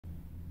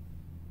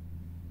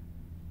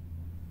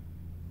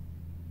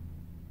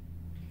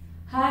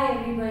Hi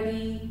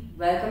everybody,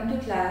 welcome to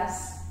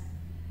class.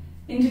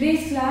 In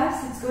today's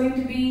class, it's going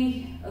to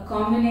be a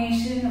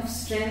combination of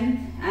strength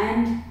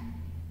and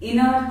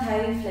inner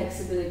thigh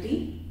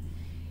flexibility.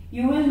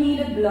 You will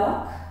need a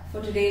block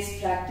for today's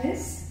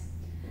practice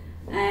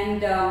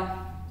and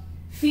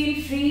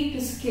feel free to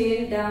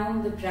scale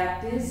down the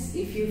practice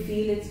if you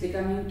feel it's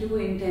becoming too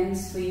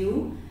intense for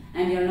you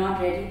and you're not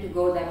ready to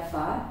go that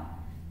far.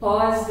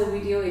 Pause the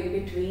video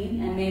in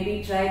between and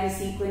maybe try the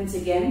sequence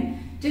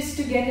again just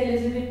to get a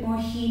little bit more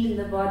heat in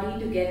the body,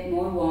 to get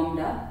more warmed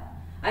up.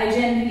 I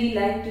generally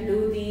like to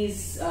do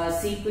these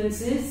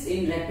sequences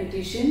in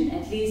repetition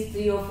at least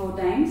 3 or 4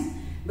 times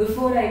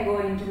before I go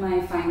into my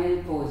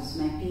final pose,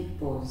 my peak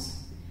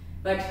pose.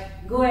 But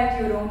go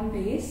at your own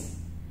pace,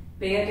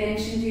 pay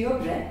attention to your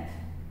breath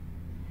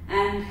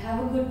and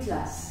have a good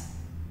class.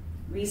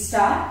 We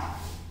start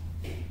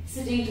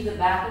sitting to the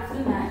back of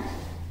the mat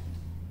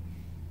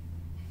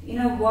in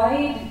a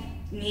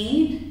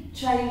wide-kneed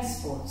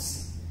child's pose.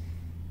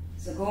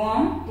 So go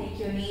on, take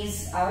your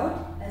knees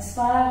out as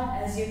far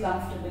as you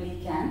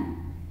comfortably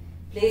can.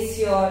 Place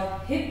your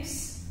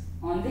hips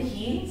on the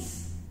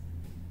heels.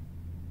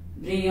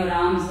 Bring your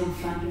arms in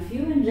front of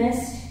you and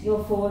rest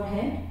your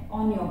forehead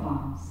on your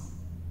palms.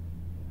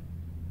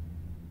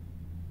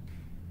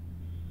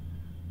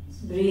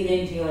 Just breathe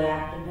into your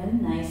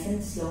abdomen nice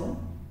and slow.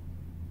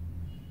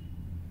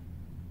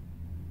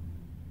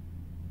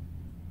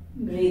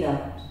 Breathe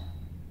out.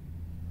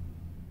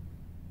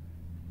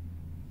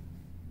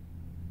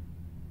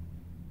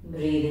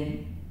 Breathe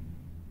in.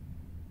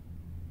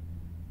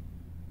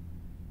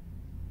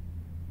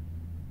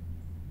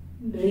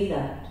 Breathe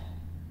out.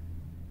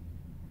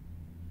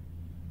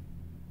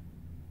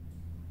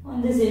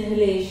 On this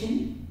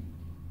inhalation,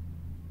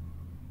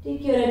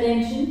 take your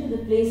attention to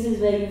the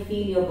places where you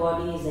feel your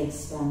body is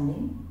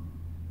expanding.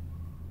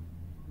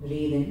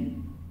 Breathe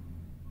in.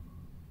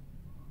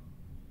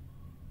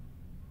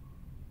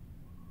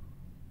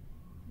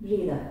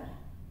 Breathe out.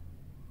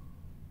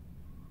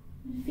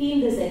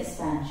 Feel this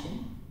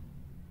expansion.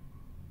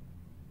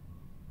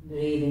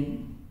 Breathe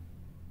in.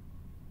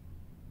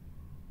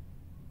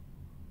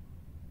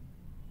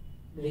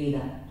 Breathe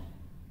out.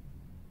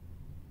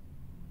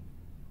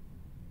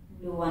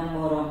 Do one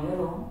more on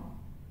your own.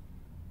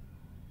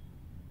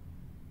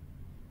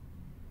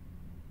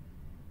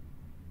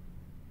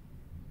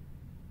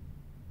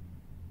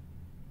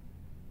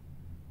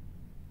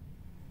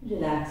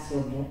 Relax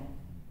your breath.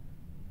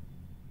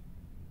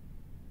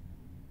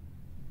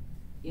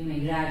 You may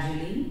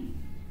gradually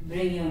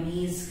bring your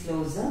knees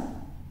closer.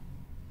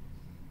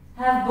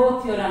 Have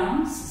both your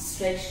arms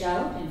stretched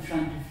out in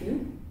front of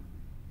you.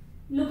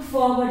 Look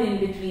forward in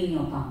between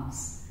your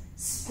palms.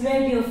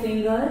 Spread your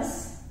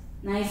fingers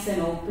nice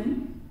and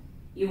open.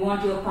 You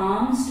want your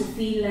palms to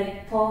feel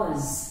like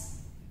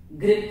paws.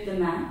 Grip the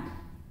mat.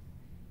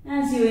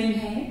 As you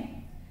inhale,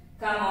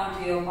 come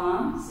onto your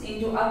palms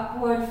into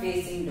upward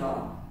facing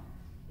dog.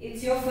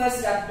 It's your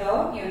first up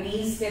dog. Your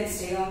knees can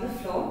stay on the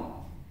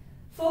floor.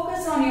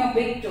 Focus on your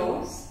big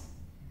toes,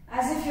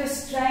 as if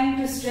you're trying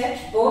to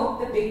stretch both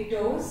the big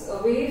toes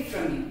away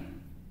from you.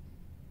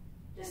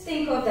 Just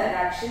think of that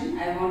action.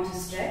 I want to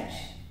stretch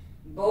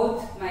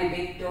both my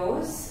big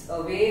toes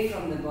away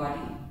from the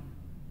body.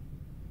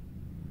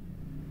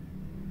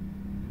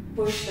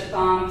 Push the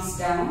palms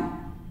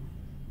down.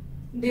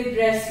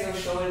 Depress your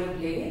shoulder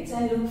blades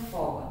and look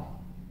forward.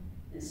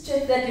 Just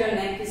check that your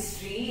neck is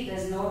free.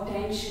 There's no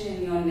tension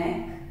in your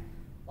neck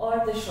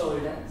or the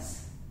shoulders.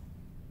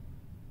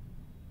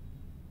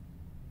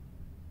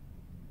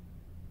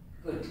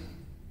 Good.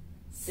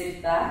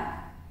 Sit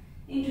back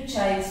into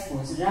child's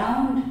pose.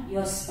 Round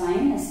your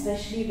spine,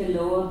 especially the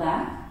lower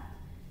back.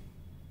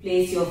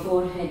 Place your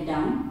forehead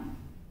down.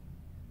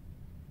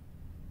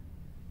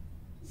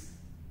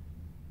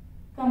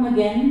 Come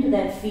again to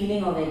that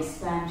feeling of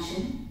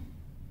expansion,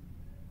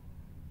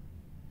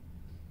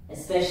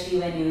 especially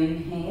when you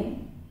inhale.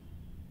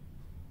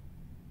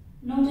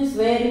 Notice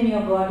where in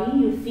your body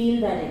you feel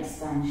that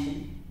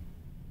expansion.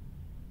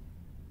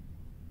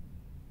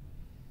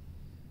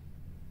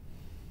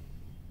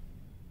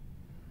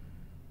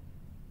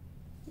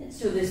 Let's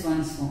do this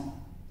once more.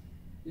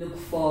 Look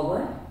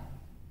forward.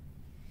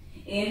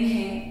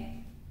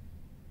 Inhale.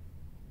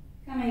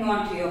 Coming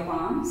onto your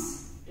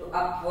palms to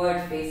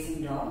upward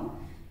facing dog.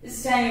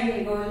 This time you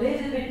can go a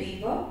little bit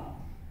deeper.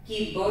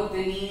 Keep both the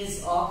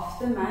knees off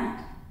the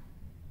mat.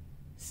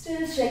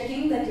 Still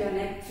checking that your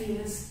neck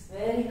feels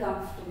very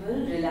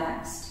comfortable,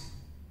 relaxed.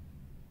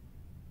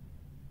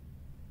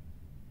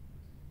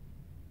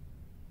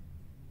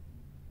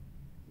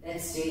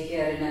 Let's stay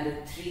here another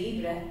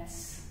 3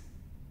 breaths.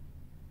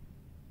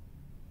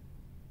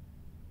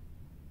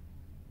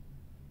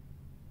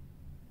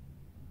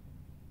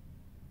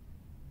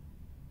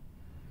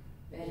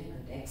 Very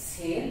good.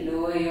 Exhale,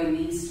 lower your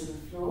knees to the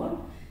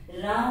floor.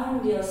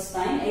 Round your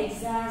spine,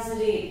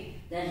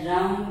 exaggerate that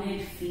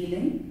rounded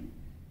feeling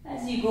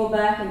as you go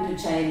back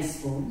into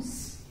child's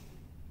pose.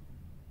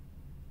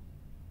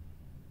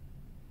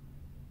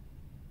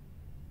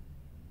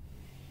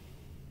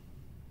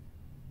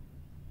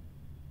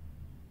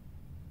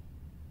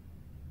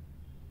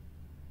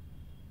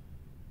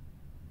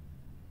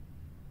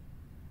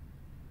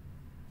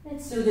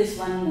 Let's do this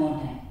one more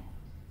time.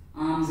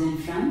 Arms in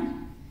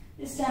front.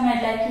 This time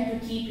I'd like you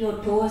to keep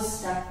your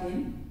toes tucked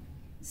in.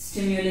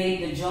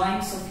 Stimulate the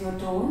joints of your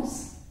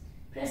toes,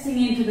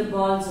 pressing into the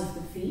balls of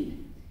the feet.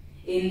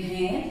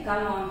 Inhale,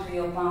 come onto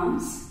your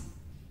palms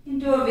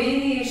into a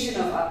variation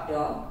of up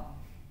dog.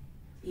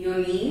 Your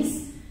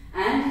knees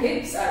and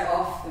hips are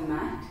off the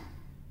mat.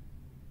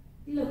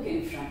 Look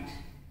in front.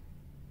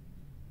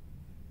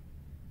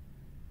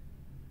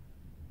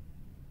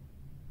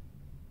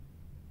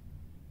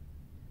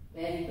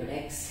 Very good.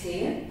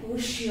 Exhale,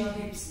 push your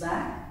hips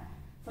back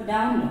for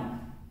down dog.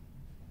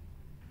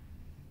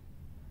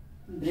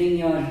 Bring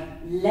your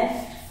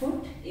left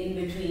foot in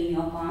between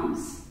your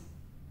palms.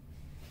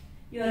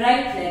 Your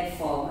right leg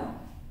forward.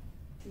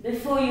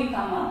 Before you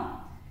come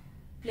up,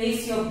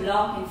 place your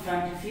block in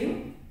front of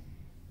you.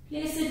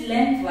 Place it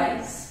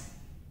lengthwise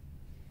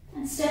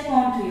and step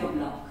onto your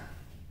block.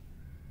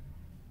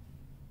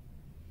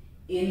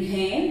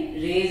 Inhale,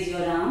 raise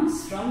your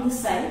arms from the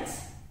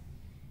sides.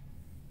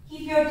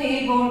 Keep your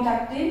tailbone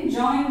tucked in,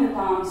 join the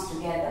palms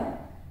together.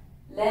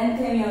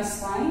 Lengthen your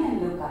spine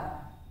and look up.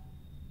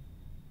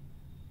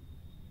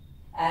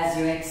 As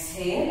you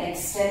exhale,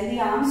 extend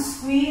the arms,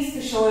 squeeze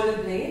the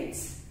shoulder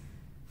blades,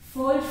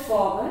 fold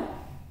forward,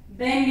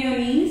 bend your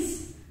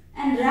knees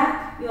and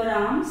wrap your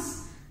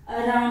arms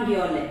around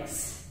your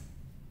legs.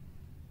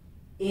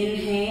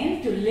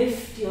 Inhale to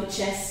lift your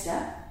chest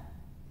up.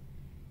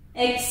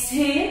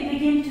 Exhale,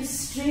 begin to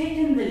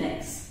straighten the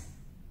legs.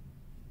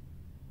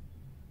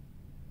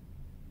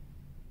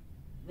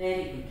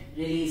 Very good.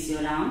 Release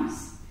your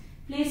arms.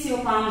 Place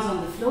your palms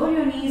on the floor.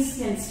 Your knees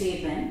can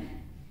stay bent.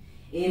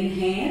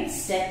 Inhale,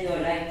 step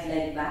your right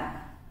leg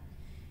back.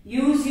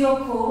 Use your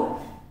core.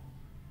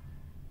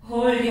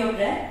 Hold your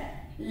breath.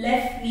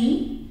 Left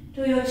knee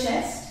to your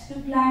chest to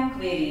plank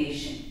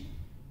variation.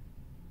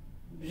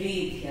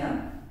 Breathe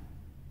here.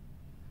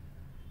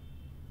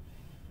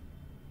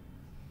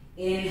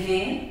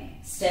 Inhale,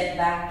 step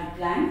back to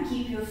plank.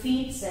 Keep your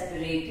feet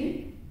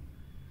separated.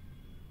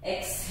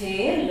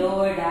 Exhale,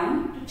 lower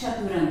down to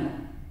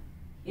chaturanga.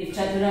 If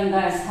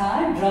chaturanga is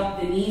hard,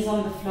 drop the knees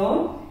on the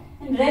floor.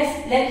 And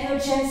let your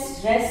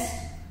chest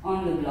rest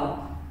on the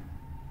block.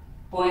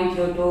 Point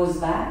your toes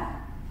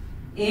back.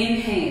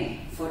 Inhale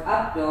for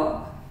up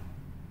dog.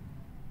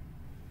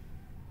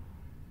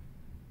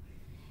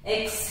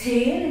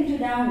 Exhale into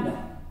down dog.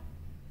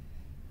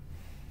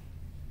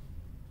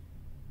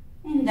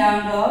 In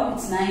down dog,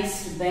 it's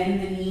nice to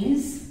bend the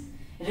knees.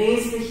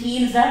 Raise the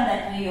heels up,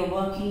 that way you're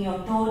working your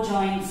toe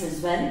joints as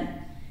well.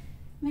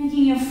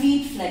 Making your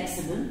feet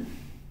flexible.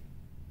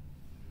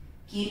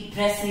 Keep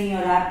pressing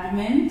your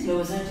abdomen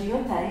closer to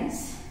your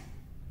thighs.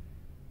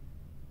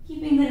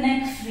 Keeping the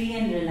neck free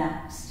and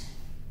relaxed.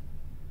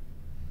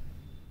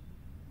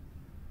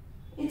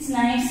 It's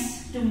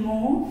nice to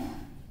move,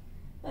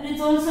 but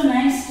it's also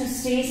nice to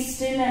stay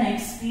still and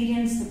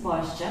experience the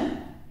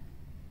posture.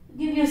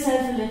 Give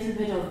yourself a little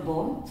bit of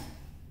both.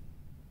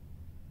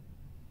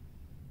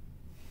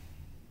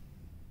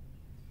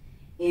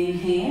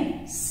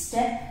 Inhale,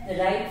 step the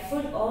right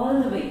foot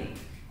all the way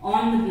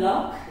on the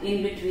block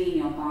in between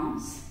your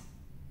palms.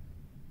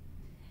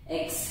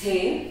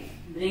 Exhale,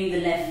 bring the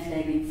left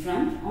leg in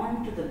front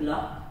onto the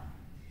block.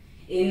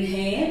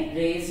 Inhale,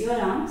 raise your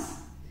arms.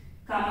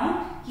 Come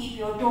up, keep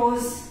your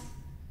toes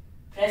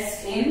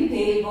pressed in,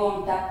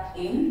 tailbone tucked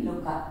in,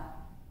 look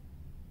up.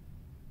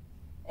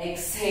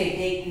 Exhale,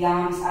 take the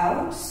arms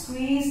out,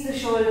 squeeze the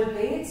shoulder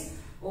blades,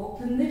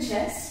 open the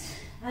chest.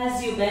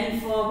 As you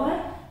bend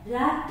forward,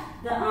 wrap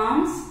the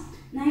arms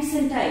nice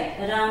and tight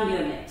around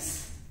your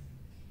legs.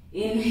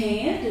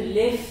 Inhale to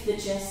lift the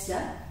chest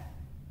up.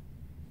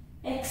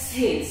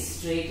 Exhale,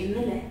 straighten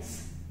the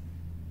legs.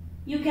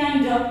 You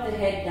can drop the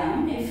head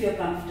down if you're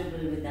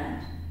comfortable with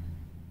that.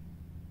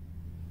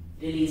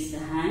 Release the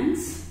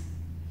hands.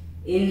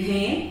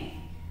 Inhale,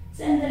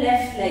 send the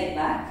left leg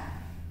back.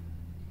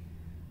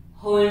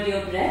 Hold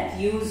your breath,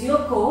 use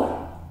your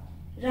core.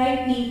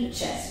 Right knee to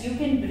chest. You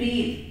can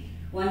breathe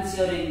once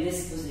you're in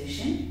this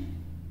position.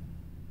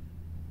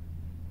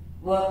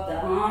 Work the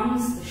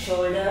arms, the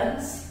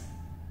shoulders.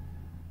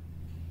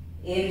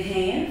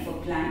 Inhale for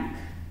plank.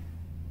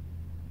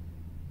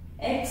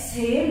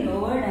 Exhale,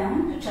 lower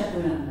down to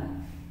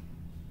chaturanga.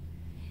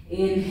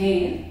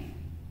 Inhale,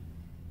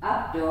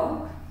 up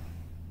dog.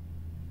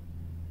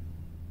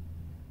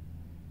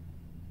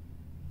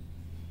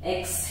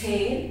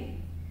 Exhale,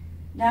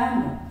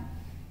 down dog.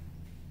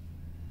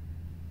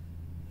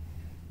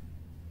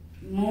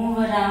 Move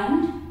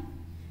around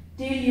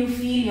till you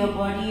feel your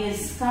body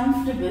is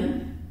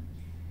comfortable.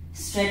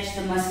 Stretch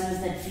the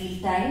muscles that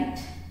feel tight.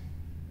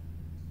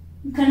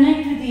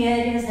 Connect with the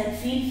areas that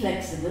feel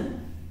flexible.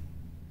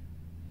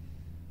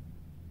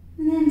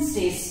 And then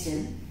stay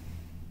still.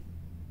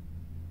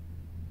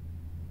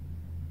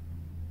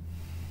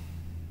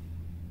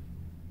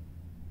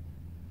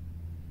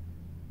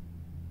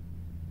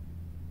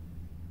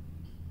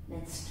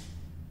 Let's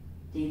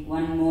take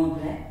one more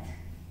breath.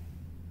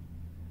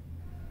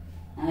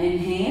 Now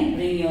inhale,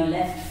 bring your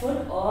left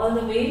foot all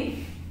the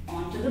way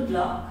onto the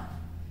block.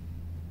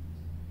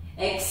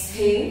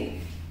 Exhale,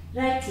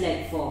 right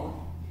leg forward.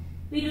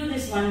 We do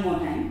this one more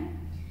time.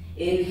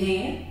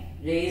 Inhale,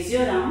 raise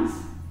your arms.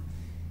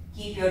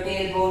 Keep your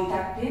tailbone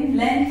tucked in,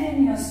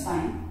 lengthen your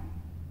spine.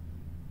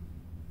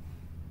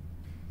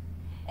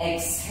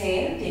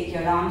 Exhale, take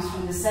your arms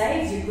from the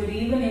sides. You could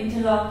even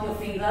interlock your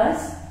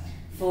fingers,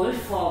 fold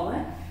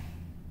forward.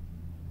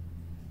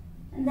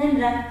 And then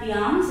wrap the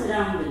arms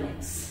around the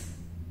legs.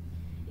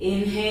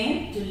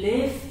 Inhale to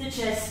lift the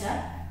chest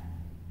up.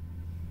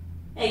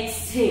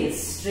 Exhale,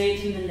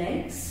 straighten the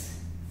legs,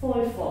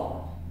 fold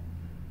forward.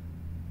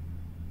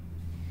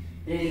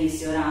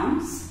 Release your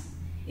arms.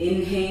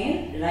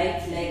 Inhale,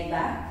 right leg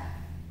back.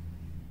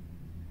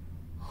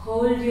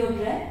 Hold your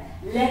breath,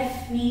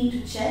 left knee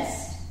to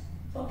chest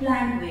for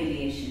plank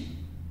variation.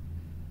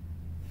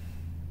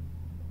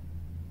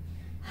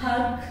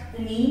 Hug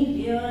the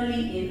knee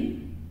really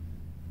in.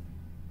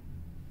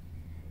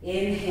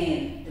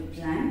 Inhale to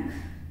plank.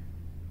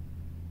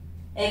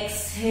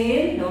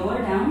 Exhale, lower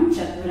down,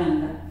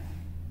 chaturanga.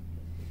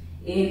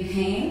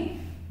 Inhale,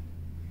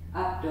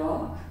 up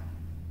dog.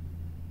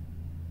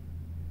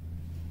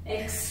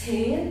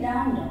 Exhale,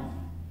 down dog.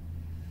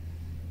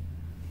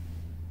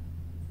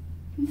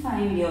 And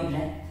find your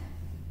breath.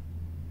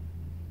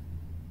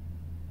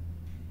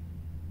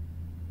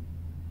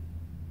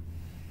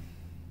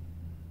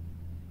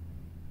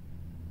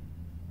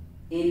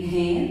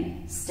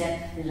 Inhale,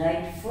 step the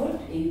right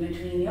foot in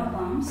between your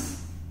palms.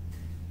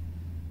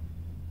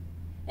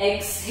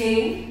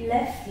 Exhale,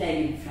 left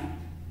leg in front.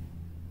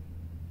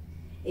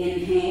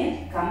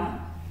 Inhale, come up.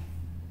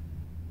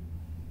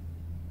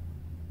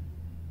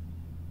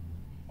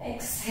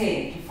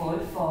 Exhale to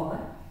fold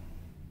forward.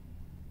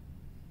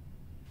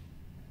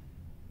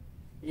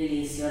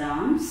 Release your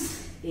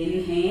arms.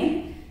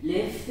 Inhale,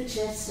 lift the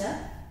chest up.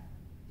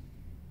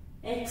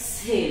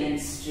 Exhale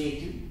and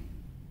straighten.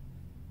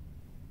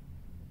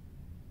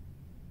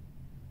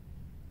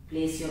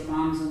 Place your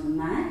palms on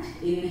the mat.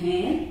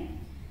 Inhale,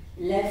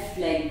 left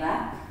leg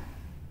back.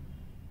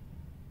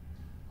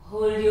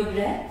 Hold your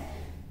breath.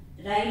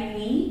 Right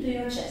knee to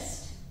your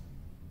chest.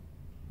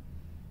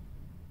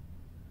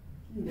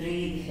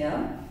 Breathe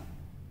here.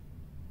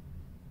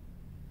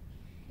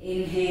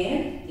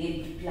 Inhale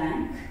into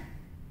plank.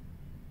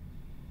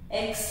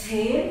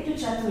 Exhale to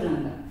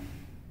chaturanga.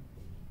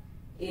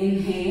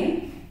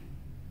 Inhale,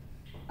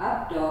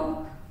 up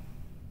dog.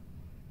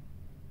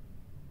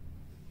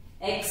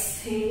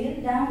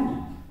 Exhale, down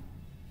dog.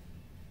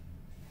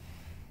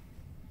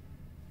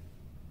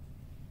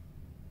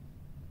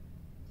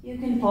 You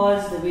can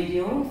pause the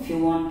video if you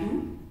want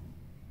to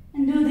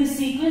and do this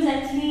sequence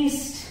at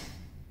least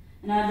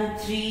another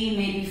 3,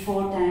 maybe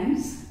 4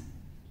 times.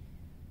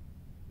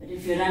 But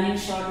if you're running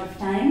short of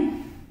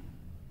time,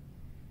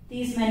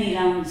 these many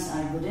rounds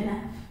are good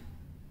enough.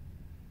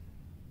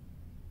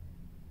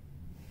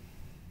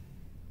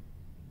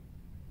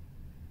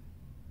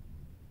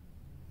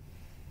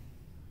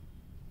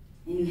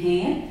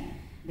 Inhale,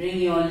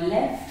 bring your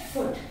left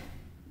foot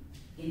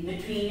in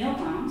between your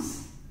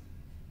palms.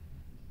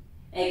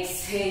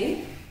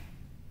 Exhale,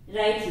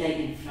 right leg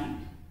in front.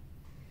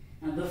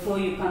 Now before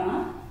you come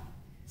up,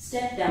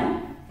 step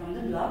down from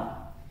the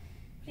block.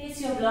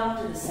 Place your block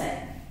to the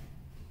side.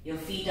 Your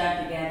feet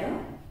are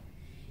together.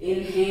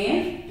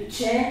 Inhale to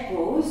chair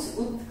pose,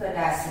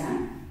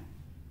 Utkatasana.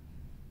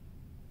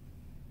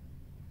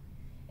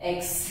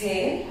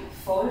 Exhale,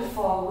 fold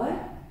forward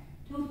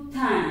to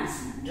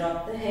Uttanasana.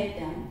 Drop the head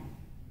down.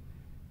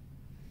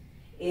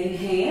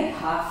 Inhale,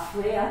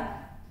 halfway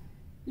up.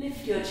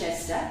 Lift your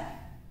chest up.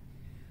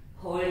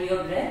 Hold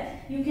your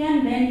breath. You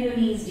can bend your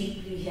knees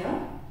deeply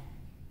here.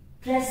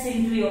 Press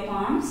into your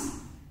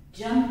palms.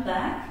 Jump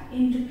back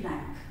into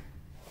plank.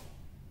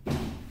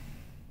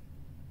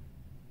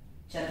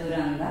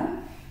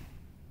 Chaturanga.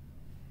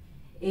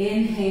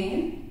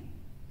 Inhale,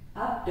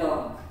 up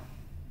dog.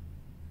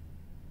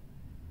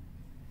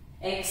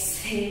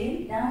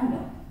 Exhale, down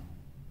dog.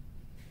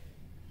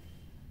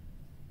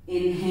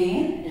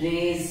 Inhale,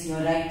 raise your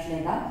right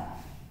leg up.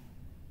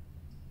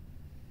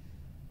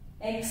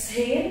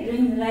 Exhale,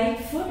 bring the right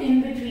foot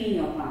in between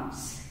your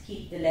palms.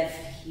 Keep the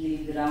left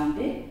heel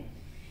grounded.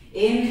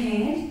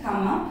 Inhale,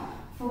 come up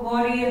for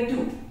warrior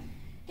 2.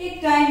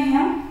 Take time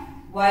here,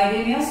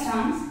 widen your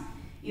stance.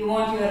 You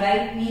want your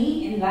right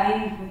knee in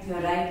line with your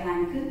right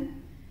ankle.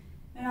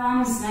 Your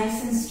arms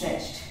nice and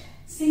stretched.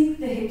 Sink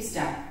the hips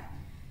down.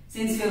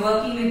 Since we're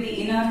working with the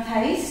inner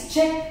thighs,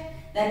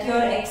 check that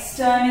you're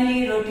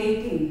externally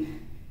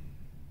rotating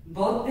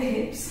both the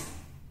hips.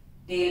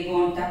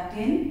 Tailbone tucked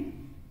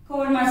in.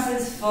 Core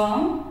muscles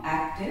firm,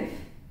 active.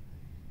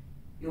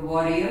 Your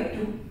warrior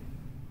 2.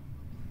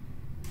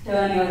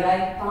 Turn your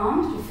right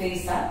palm to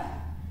face up.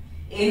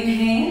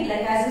 Inhale,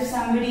 like as if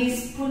somebody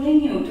is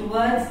pulling you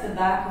towards the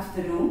back of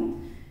the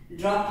room.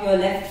 Drop your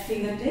left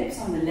fingertips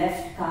on the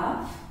left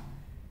calf.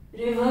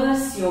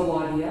 Reverse your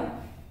warrior.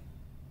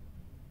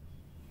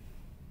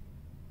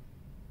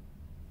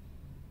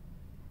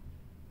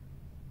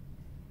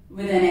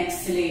 With an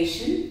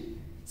exhalation,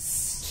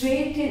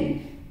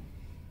 straighten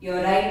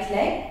your right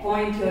leg,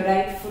 point your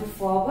right foot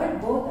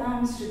forward, both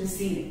arms to the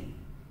ceiling.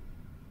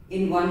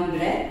 In one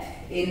breath,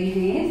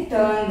 inhale,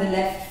 turn the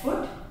left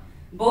foot.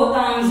 Both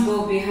arms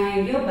go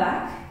behind your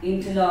back.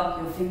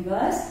 Interlock your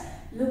fingers.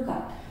 Look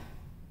up.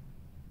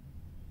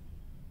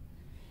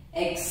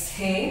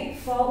 Exhale,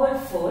 forward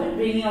fold.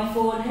 Bring your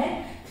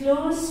forehead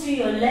close to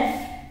your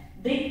left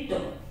big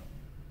toe.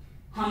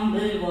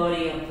 Humble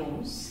warrior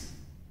pose.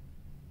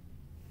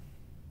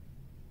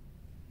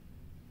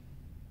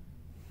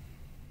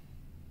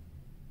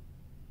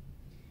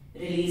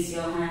 Release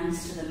your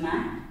hands to the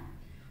mat.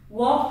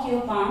 Walk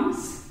your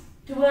palms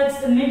towards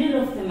the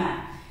middle of the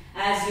mat.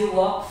 As you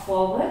walk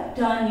forward,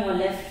 turn your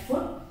left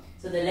foot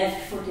so the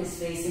left foot is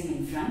facing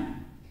in front.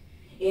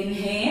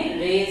 Inhale,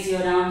 raise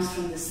your arms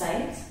from the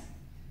sides.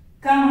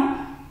 Come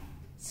up,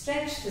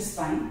 stretch the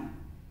spine.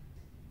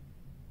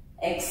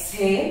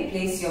 Exhale,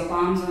 place your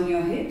palms on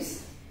your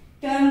hips.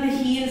 Turn the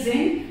heels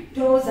in,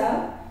 toes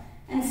out,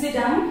 and sit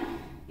down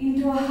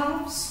into a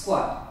half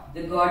squat,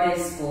 the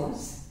goddess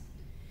pose.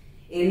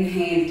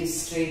 Inhale to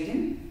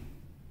straighten.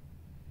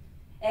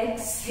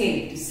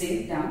 Exhale to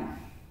sink down.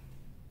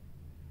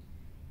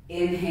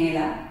 Inhale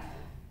up.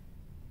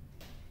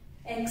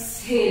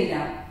 Exhale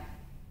down.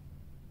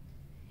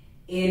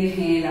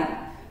 Inhale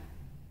up.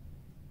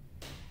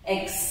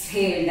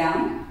 Exhale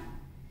down.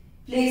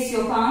 Place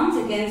your palms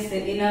against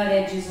the inner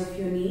edges of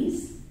your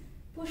knees.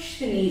 Push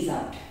the knees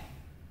out.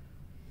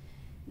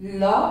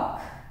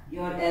 Lock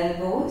your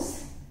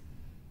elbows.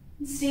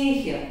 Stay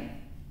here.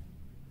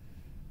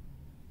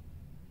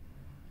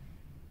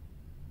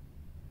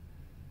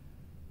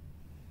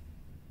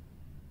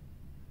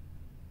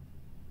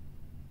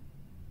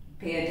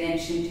 Pay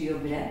attention to your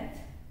breath.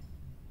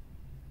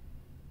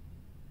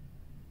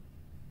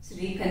 It's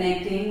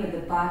reconnecting with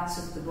the parts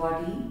of the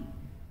body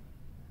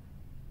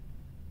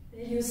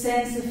where you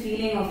sense a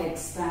feeling of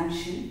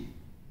expansion.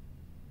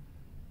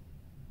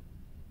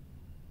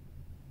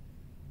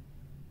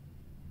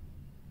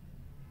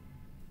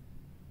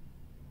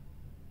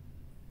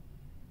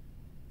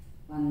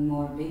 One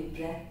more big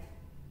breath.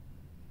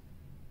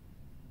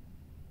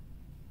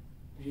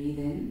 Breathe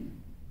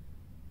in.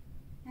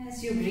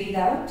 As you breathe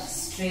out,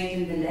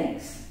 straighten the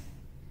legs.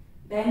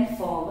 Bend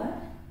forward.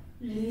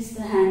 Release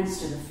the hands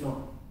to the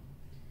floor.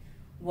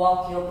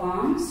 Walk your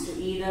palms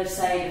to either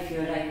side of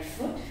your right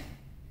foot.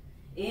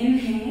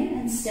 Inhale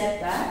and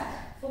step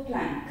back for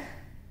plank.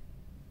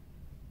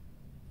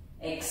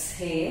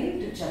 Exhale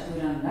to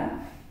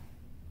chaturanga.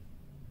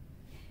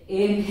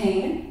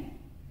 Inhale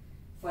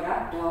for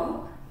up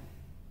dog.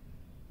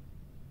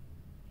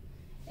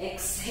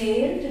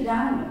 Exhale to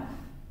down dog.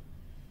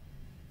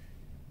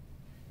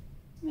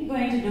 We're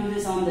going to do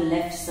this on the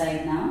left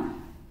side now.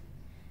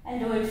 I'll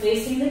do it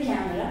facing the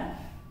camera.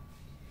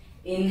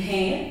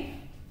 Inhale.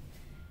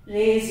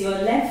 Raise your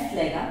left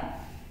leg up.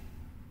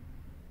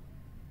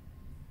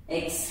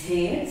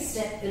 Exhale.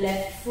 Step the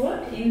left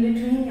foot in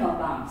between your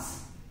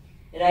palms.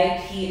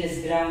 Right heel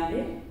is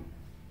grounded.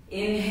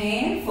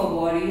 Inhale for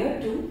warrior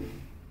two.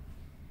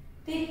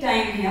 Take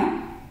time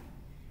here.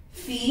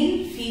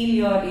 Feel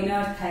your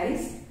inner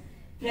thighs.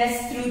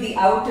 Press through the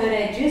outer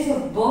edges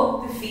of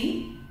both the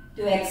feet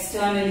to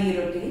externally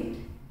rotate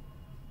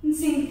and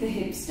sink the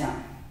hips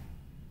down.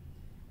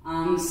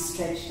 Arms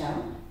stretched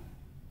out.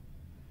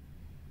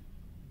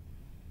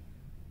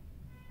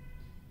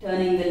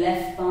 Turning the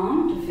left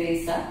palm to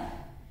face up.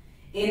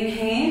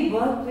 Inhale,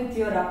 work with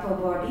your upper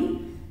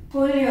body.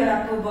 Pull your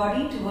upper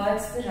body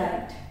towards the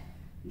right.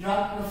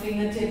 Drop your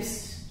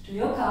fingertips to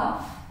your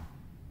calf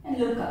and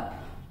look up.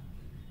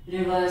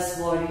 Reverse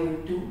warrior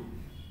two.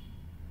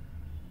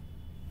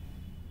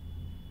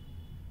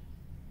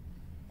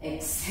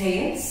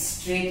 Exhale,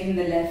 straighten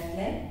the left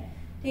leg.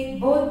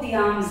 Take both the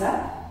arms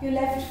up, your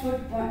left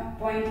foot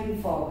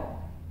pointing forward.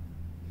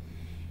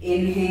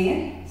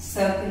 Inhale,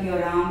 circle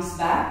your arms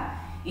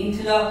back,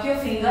 interlock your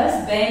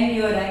fingers, bend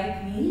your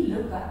right knee,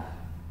 look up.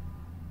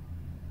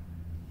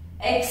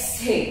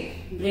 Exhale,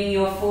 bring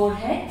your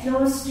forehead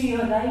close to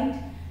your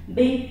right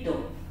big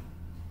toe.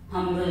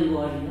 Humble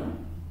warrior.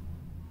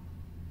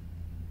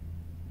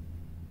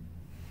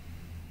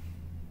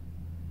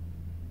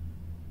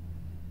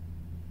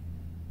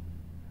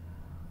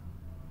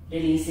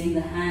 Releasing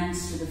the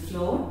hands to the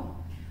floor.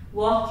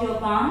 Walk your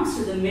palms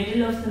to the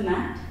middle of the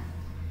mat.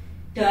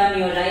 Turn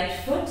your right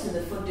foot so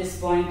the foot is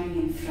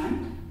pointing in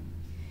front.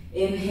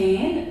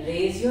 Inhale,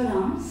 raise your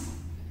arms.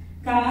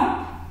 Come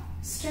up,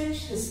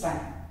 stretch the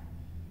spine.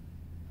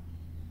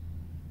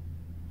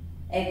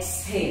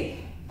 Exhale,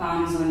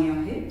 palms on your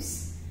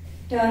hips.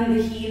 Turn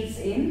the heels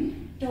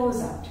in,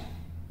 toes out.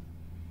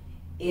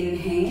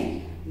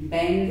 Inhale,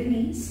 bend the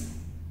knees.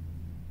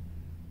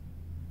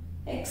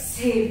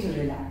 Exhale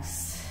to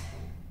relax.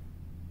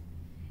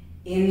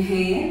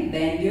 Inhale,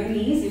 bend your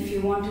knees. If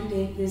you want to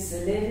take this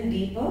a little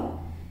deeper,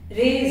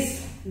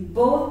 raise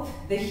both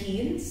the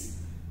heels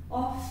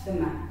off the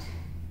mat.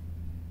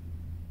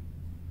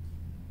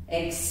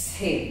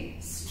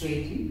 Exhale,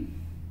 straighten.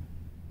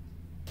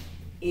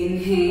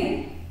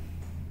 Inhale.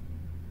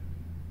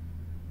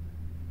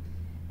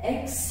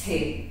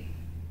 Exhale.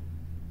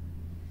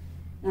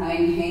 Now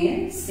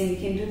inhale,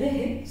 sink into the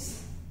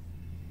hips.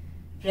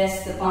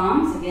 Press the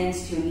palms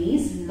against your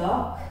knees,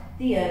 lock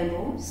the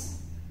elbows.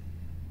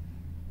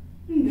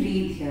 And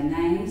breathe here,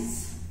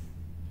 nice,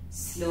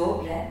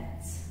 slow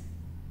breaths.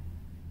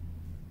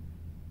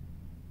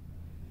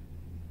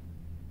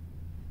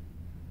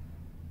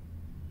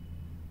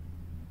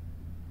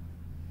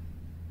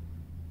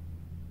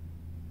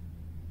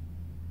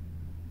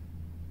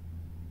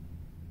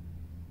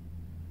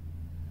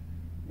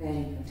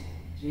 Very good.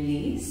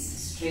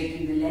 Release,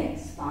 straighten the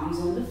legs, palms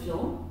on the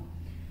floor.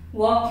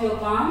 Walk your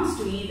palms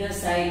to either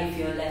side of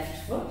your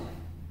left foot.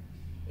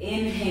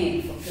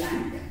 Inhale for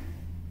plank.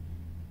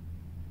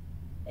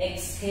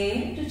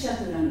 Exhale to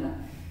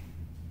chaturanga.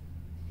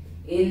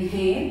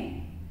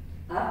 Inhale,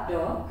 up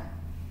dog.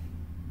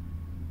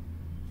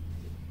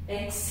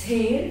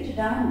 Exhale to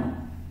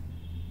downward.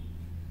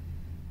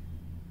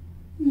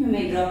 You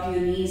may drop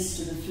your knees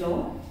to the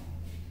floor.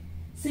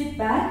 Sit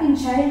back in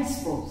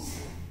child's pose.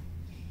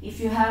 If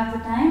you have the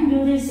time,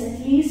 do this at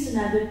least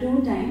another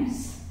 2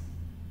 times.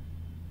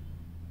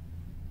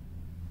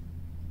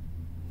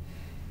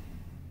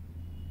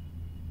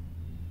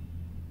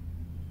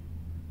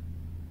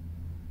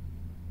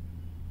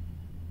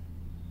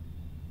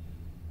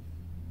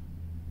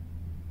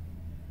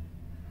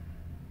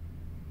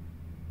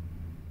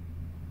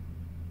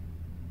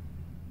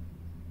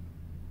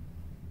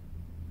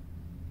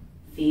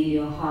 Feel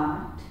your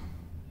heart.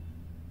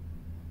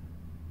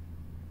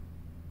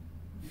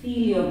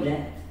 Feel your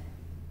breath.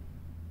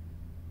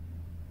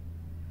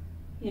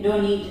 You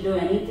don't need to do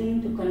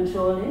anything to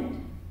control it.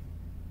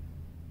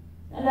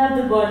 Allow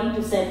the body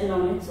to settle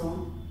on its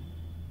own,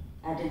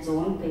 at its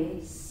own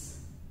pace.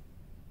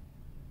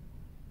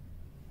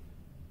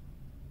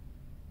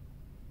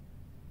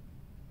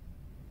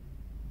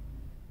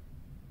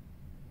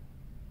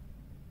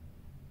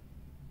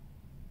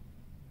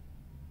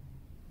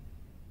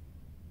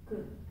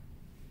 Good.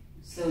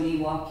 Slowly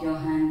walk your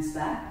hands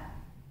back.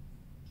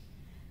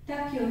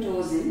 Tuck your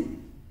toes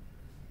in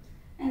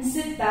and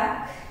sit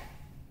back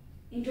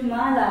into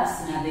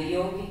Malasana, the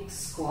yogic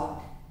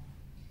squat.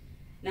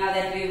 Now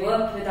that we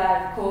worked with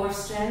our core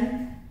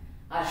strength,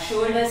 our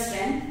shoulder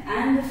strength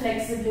and the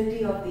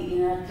flexibility of the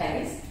inner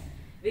thighs,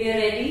 we are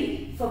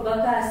ready for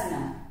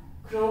bakasana,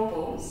 crow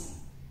pose.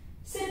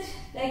 Sit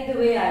like the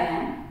way I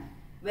am,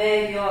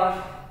 where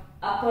your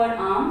upper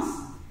arms,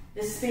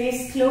 the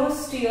space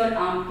close to your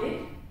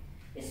armpit,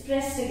 is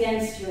pressed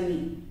against your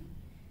knee.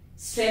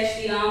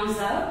 Stretch the arms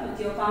out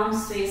with your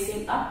palms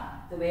facing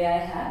up, the way I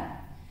have.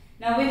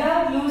 Now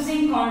without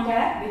losing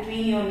contact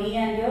between your knee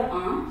and your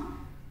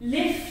arm,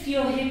 lift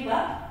your hip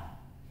up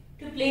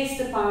to place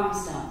the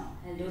palms down.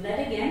 I'll do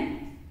that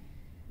again.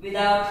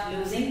 Without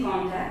losing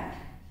contact,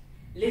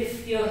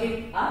 lift your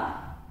hip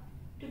up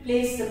to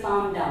place the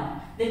palm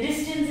down. The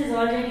distance is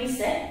already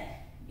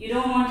set. You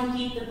don't want to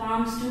keep the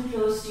palms too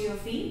close to your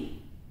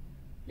feet.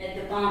 Let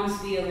the palms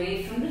be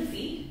away from the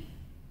feet.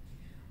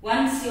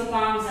 Once your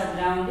palms are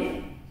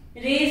grounded,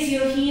 raise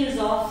your heels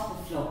off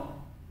the floor.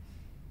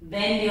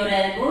 Bend your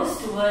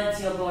elbows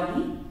towards your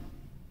body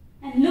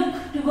and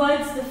look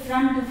towards the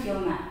front of your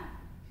mat.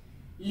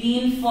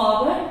 Lean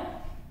forward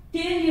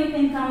till you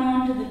can come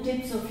onto the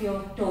tips of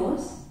your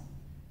toes.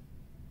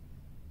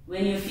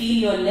 When you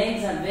feel your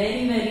legs are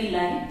very, very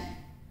light,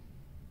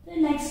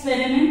 then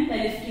experiment by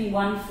lifting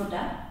one foot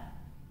up.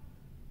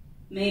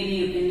 Maybe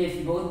you can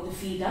lift both the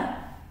feet up.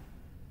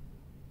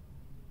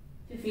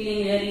 If you're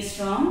feeling really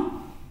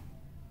strong,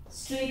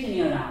 straighten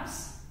your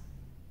arms.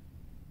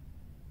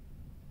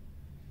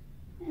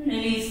 And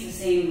release the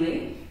same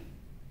way.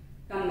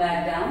 Come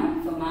back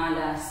down for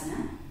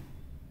Malasana.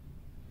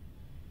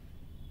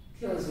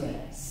 Close your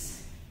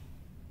eyes.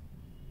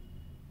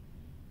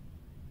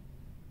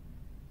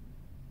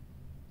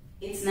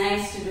 It's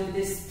nice to do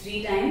this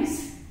 3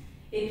 times.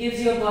 It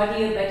gives your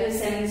body a better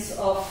sense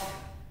of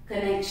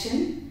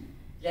connection,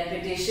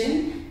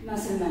 repetition,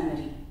 muscle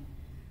memory.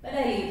 But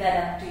I leave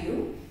that up to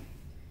you.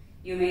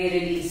 You may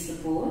release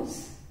the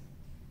pose.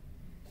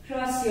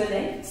 Cross your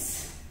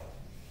legs.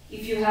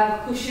 If you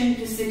have a cushion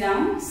to sit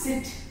down,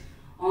 sit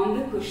on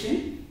the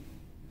cushion.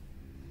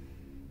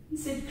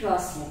 Sit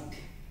cross-legged.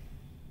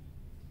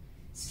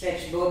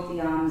 Stretch both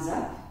the arms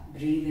up.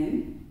 Breathe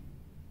in.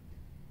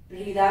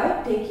 Breathe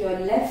out. Take your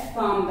left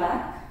palm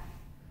back.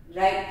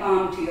 Right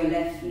palm to your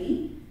left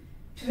knee.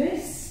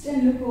 Twist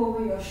and look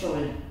over your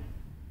shoulder.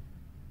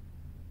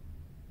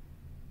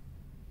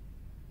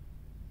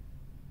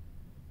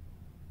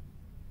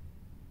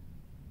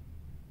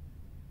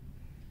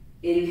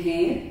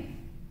 Inhale,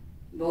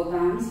 both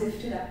arms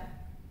lifted up.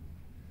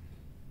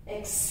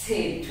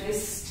 Exhale,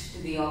 twist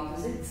to the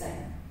opposite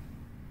side.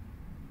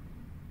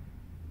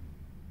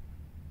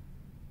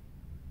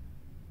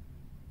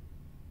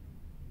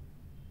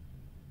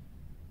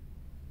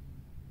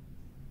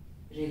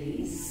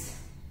 Release.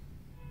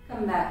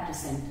 Come back to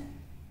center.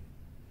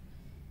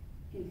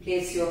 And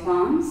place your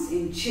palms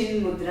in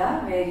chin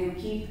mudra, where you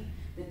keep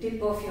the tip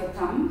of your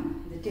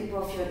thumb, the tip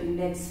of your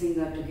index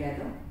finger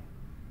together.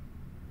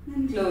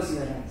 And close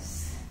your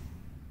eyes.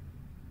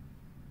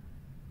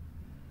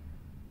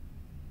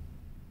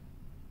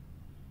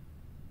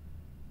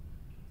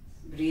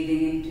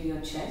 Breathing into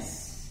your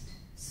chest,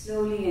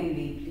 slowly and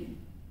deeply.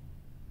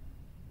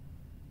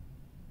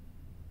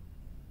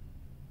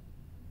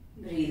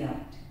 Breathe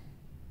out.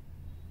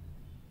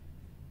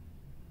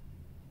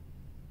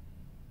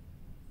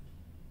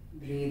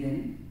 Breathe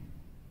in.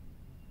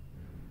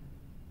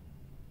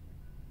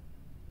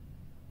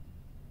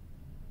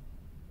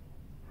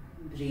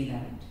 Breathe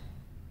out.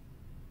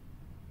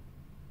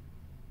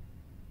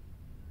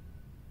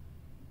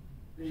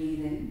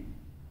 Breathe in.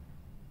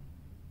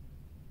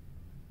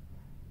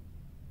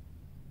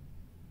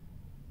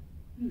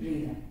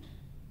 Breathe out.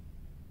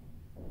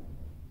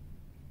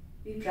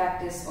 We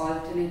practice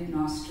alternate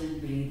nostril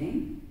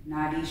breathing,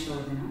 Nadi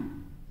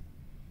Shodhana.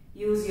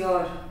 Use your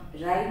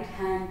right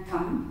hand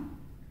thumb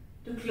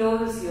to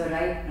close your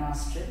right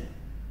nostril.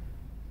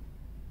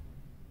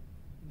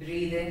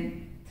 Breathe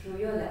in through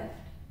your left.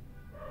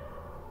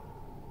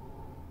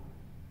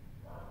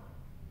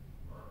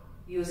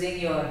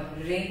 Using your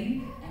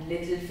ring and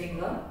little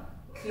finger,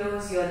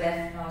 close your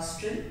left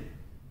nostril.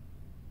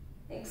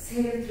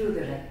 Exhale through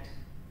the right.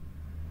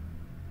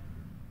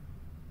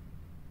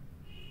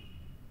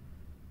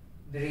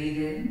 Breathe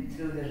in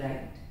through the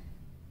right.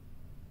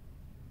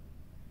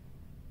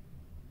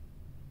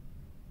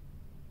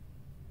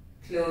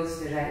 Close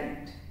the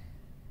right.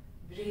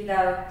 Breathe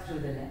out through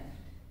the left.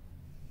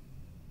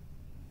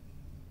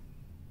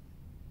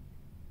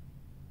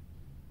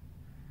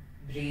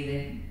 Breathe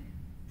in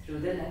through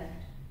the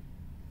left.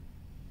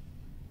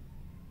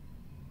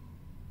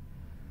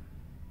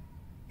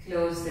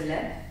 Close the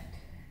left.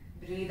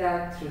 Breathe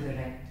out through the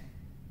right.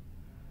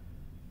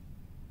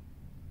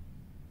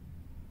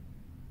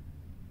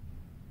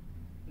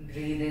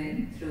 Breathe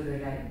in through the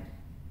right.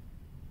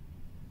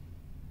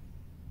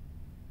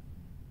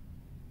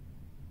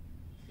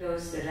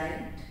 Close the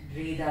right.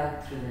 Breathe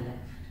out through the left.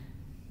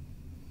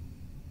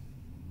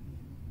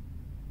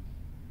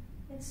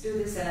 Let's do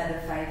this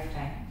another 5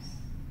 times.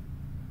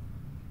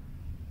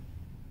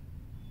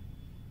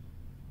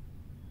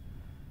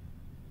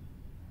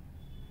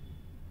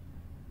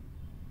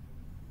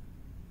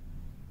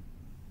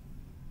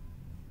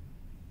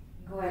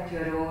 Go at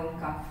your own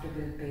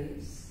comfortable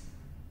pace.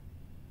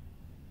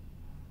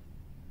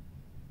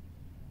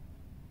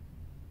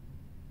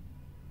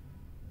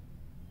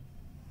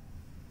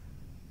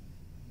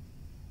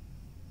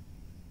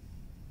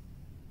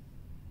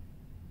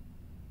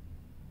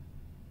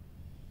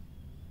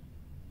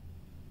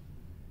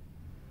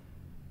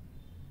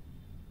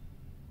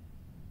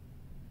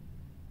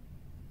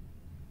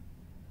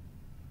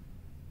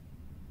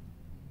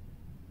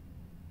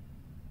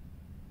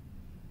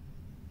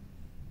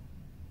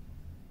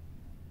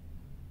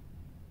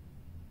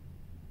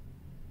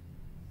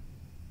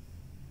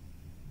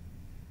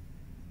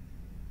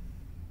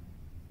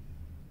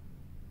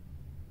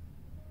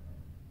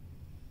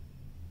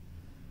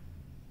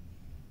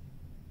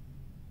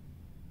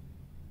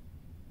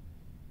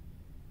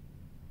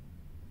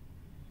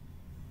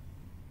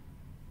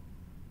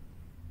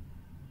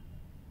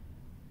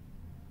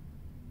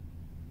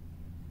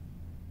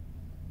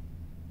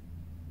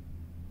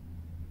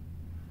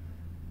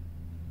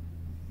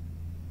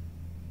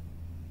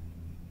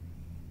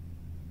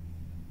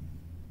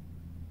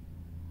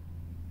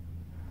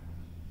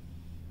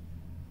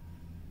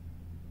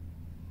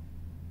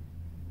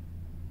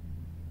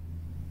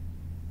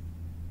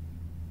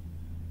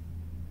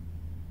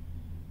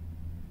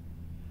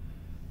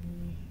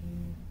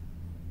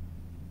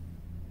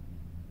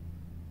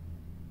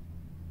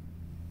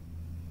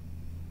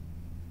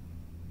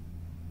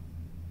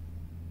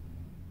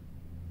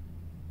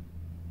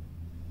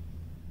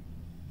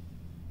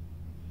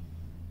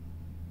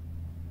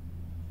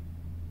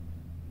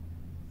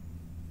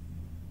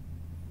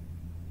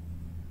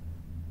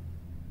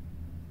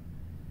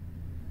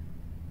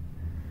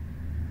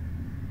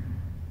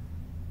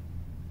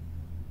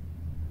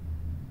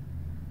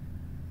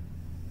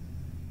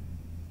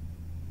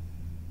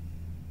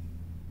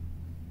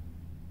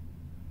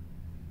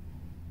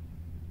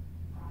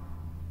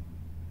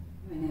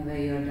 Whenever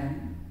you're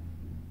done,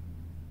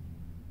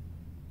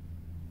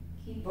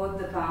 keep both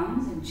the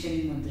palms in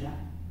Chin Mudra.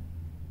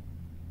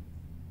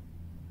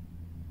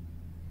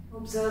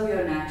 Observe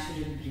your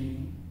natural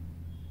breathing.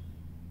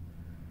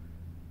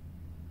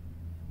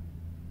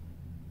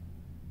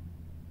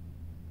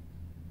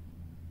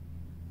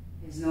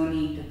 There's no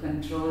need to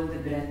control the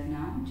breath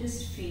now,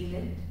 just feel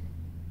it.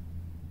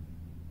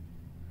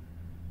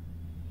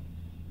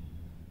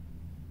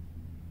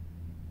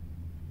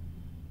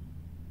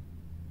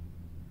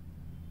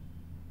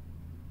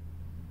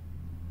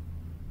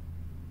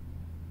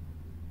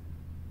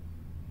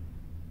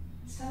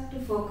 Start to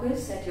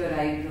focus at your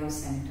eyebrow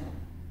center.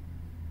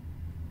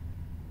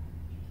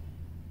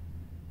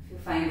 If you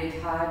find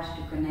it hard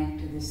to connect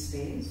to this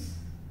space,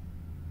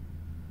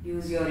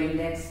 use your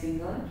index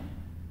finger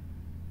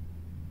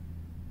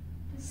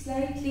to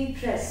slightly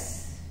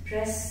press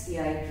the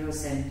eyebrow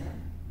center.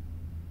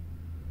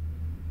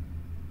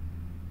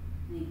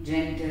 Make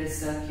gentle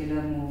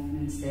circular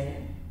movements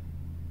there.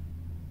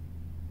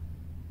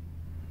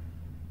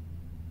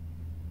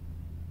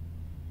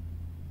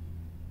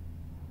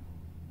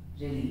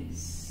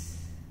 release.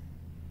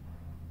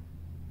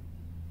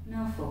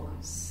 Now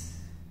focus.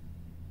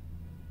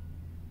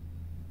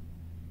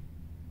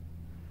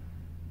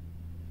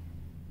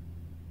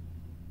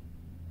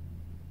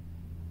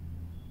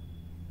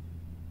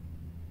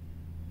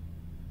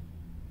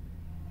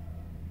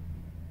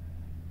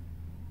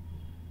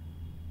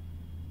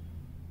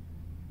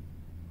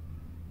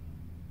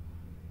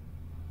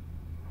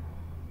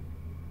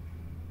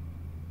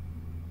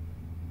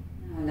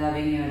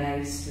 Allowing your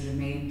eyes to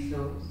remain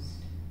closed.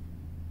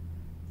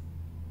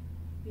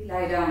 We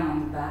lie down on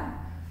the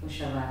back for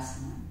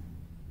Shavasana.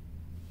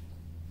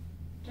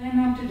 Try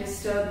not to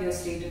disturb your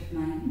state of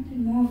mind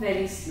and move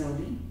very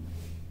slowly.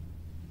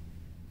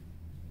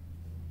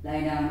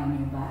 Lie down on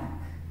your back.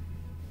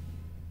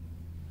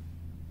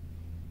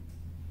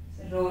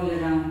 So roll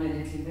around a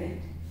little bit.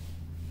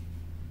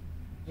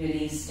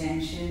 Release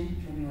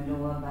tension from your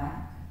lower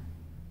back.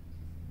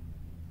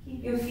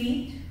 Keep your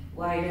feet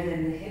wider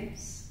than the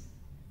hips,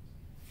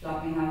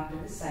 flopping out to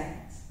the sides.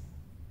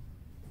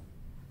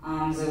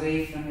 Arms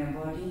away from your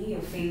body, your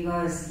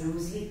fingers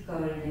loosely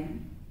curled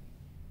in.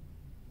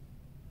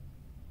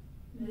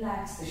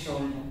 Relax the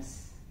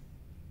shoulders.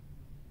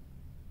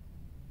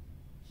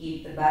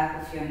 Keep the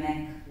back of your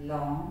neck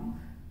long.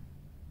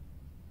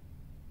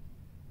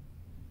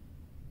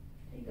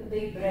 Take a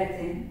big breath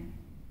in.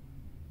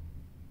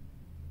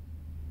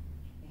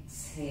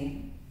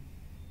 Exhale.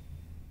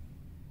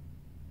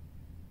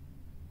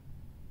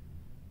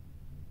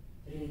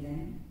 Breathe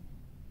in.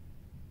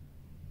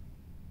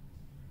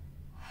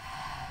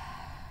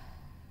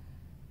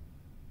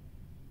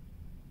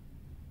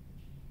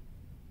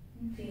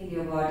 And feel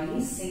your body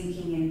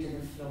sinking into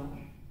the floor.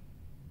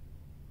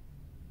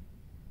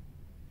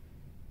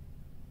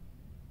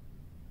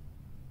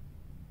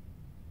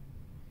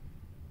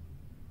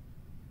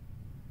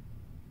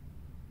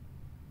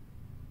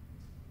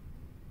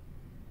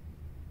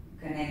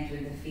 Connect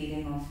with the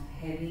feeling of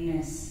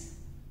heaviness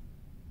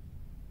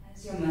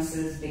as your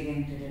muscles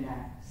begin to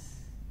relax.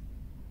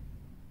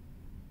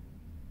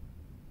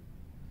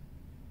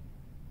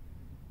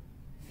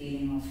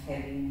 Feeling of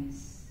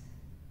heaviness.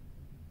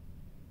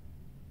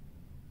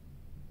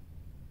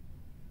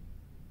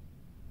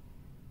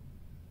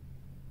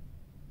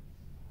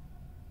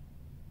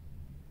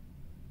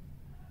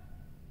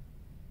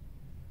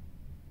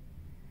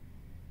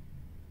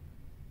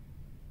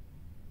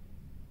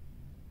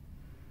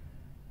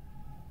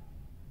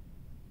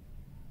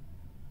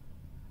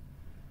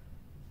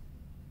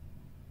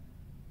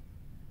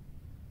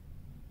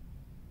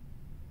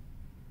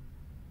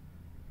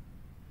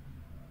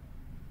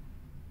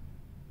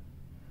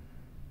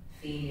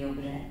 Feel your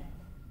breath.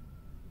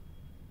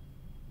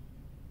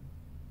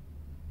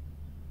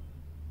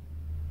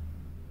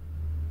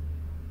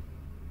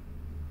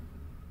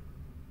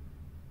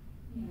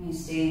 You may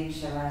stay in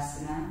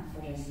Shavasana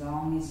for as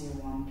long as you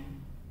want to.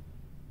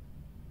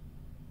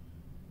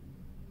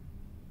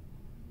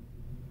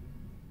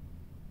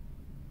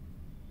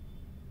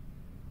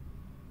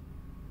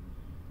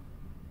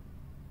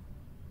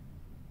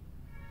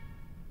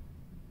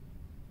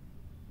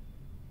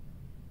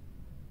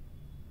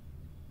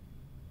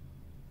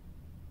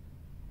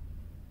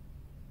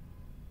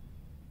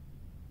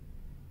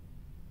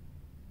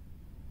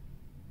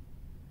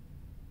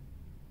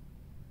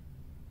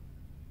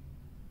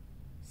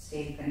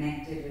 Stay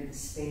connected with the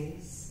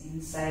space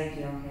inside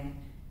your head.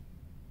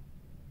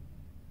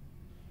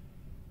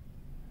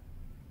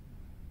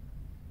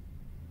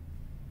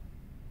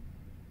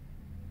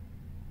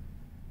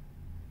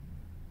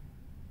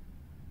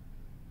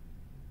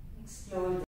 Explore